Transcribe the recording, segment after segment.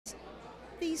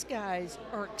these guys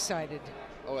are excited.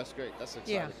 Oh, that's great. That's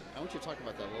exciting. Yeah. I want you to talk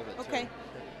about that a little bit, Okay. too.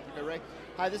 Okay, Ray.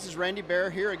 Hi, this is Randy Bear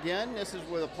here again. This is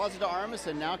with Plaza de Armas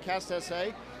and now Cast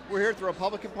SA. We're here at the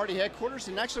Republican Party headquarters,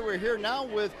 and actually we're here now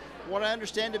with what I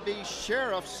understand to be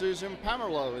Sheriff Susan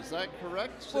Pamerleau. Is that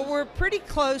correct, Susan? Well, we're pretty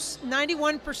close.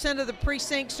 91% of the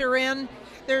precincts are in.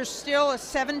 There's still a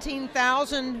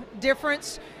 17,000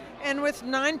 difference, and with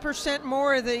 9%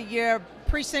 more of the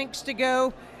precincts to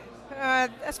go,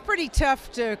 that's pretty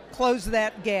tough to close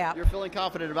that gap. You're feeling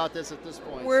confident about this at this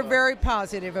point. We're very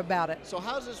positive about it. So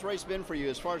how's this race been for you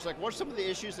as far as what are some of the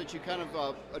issues that you kind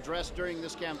of addressed during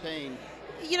this campaign?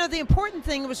 You know, the important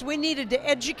thing was we needed to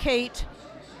educate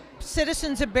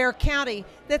citizens of Bexar County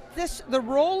that the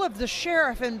role of the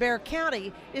sheriff in Bexar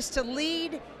County is to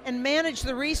lead and manage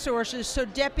the resources so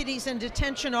deputies and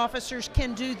detention officers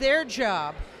can do their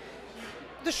job.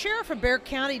 The sheriff of Bexar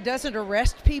County doesn't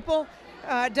arrest people,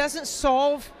 doesn't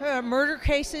solve murder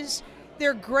cases.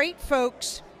 They're great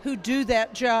folks who do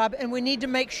that job, and we need to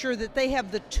make sure that they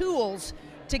have the tools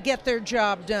to get their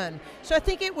job done. So I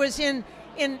think it was in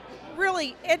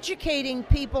really educating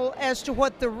people as to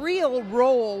what the real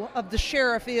role of the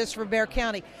sheriff is for Bexar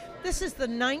County. This is the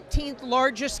 19th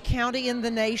largest county in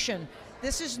the nation.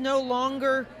 This is no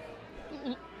longer,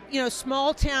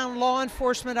 small town law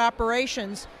enforcement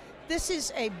operations. This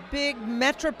is a big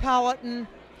metropolitan,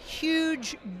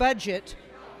 huge budget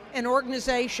and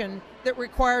organization that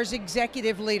requires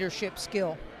executive leadership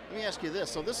skill. Let me ask you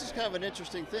this. So this is kind of an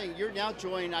interesting thing. You're now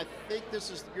joined, I think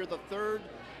you're the third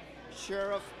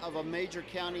sheriff of a major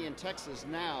county in Texas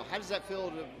now. How does that feel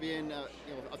to being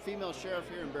a female sheriff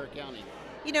here in Bexar County?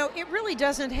 It really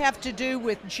doesn't have to do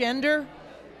with gender,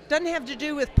 doesn't have to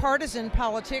do with partisan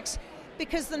politics,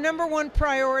 because the number one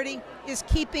priority is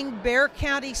keeping Bexar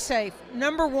County safe.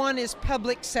 Number one is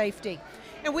public safety.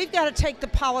 And we've got to take the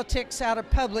politics out of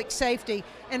public safety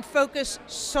and focus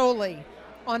solely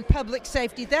on public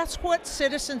safety. That's what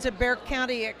citizens of Bexar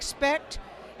County expect.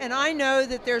 And I know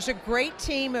that there's a great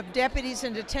team of deputies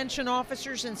and detention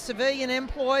officers and civilian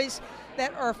employees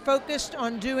that are focused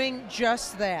on doing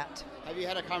just that. Have you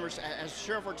had a conversation? Has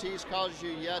Sheriff Ortiz called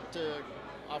you yet to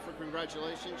offer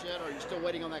congratulations yet, or are you still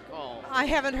waiting on that call? I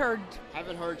haven't heard.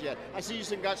 Haven't heard yet. I see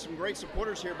you've got some great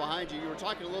supporters here behind you. You were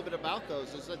talking a little bit about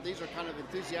those. Is that these are kind of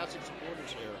enthusiastic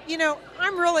supporters here?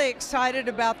 I'm really excited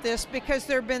about this because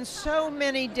there have been so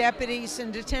many deputies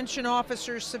and detention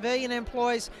officers, civilian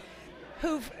employees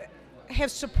who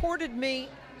have supported me,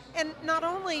 and not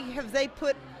only have they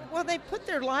put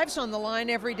their lives on the line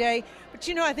every day, but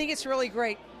I think it's really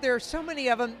great. There are so many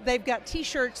of them, they've got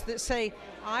t-shirts that say,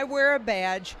 I wear a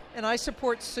badge and I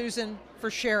support Susan for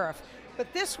sheriff.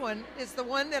 But this one is the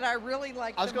one that I really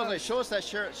like. I was going to say, show us that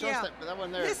sheriff, show us that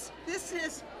one there. This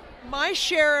is, my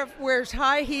sheriff wears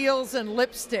high heels and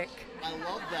lipstick. I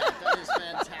love that. That is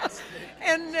fantastic.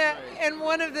 And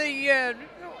one of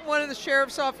the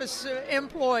sheriff's office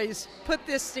employees put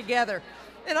this together,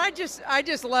 and I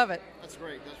just love it. That's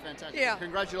great. That's fantastic. Yeah.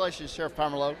 Congratulations, Sheriff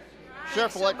Pamerleau.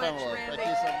 Sheriff-elect Pamerleau. Thank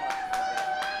you so much.